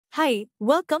Hi,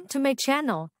 welcome to my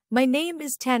channel. My name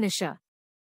is Tanisha.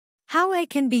 How I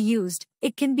can be used?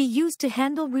 It can be used to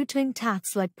handle routine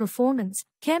tasks like performance,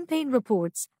 campaign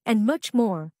reports, and much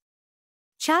more.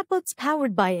 Chatbots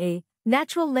powered by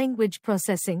natural language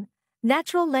processing,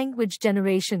 natural language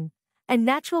generation, and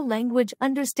natural language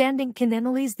understanding can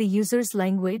analyze the user's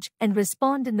language and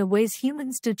respond in the ways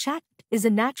humans do. Chat is a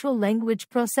natural language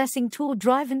processing tool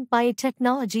driven by a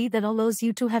technology that allows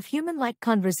you to have human-like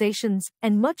conversations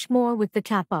and much more with the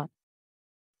chatbot.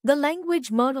 The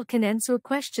language model can answer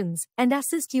questions and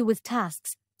assist you with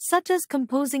tasks, such as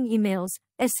composing emails,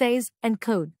 essays, and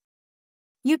code.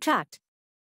 UChat.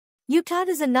 UChat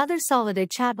is another solid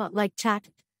chatbot like Chat,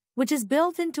 which is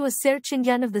built into a search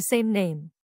engine of the same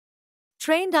name.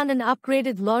 Trained on an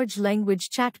upgraded large language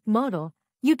chat model,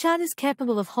 UChat is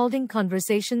capable of holding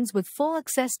conversations with full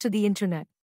access to the internet.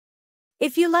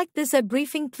 If you like this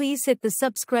briefing, please hit the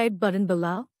subscribe button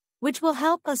below, which will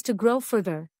help us to grow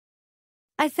further.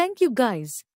 I thank you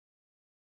guys.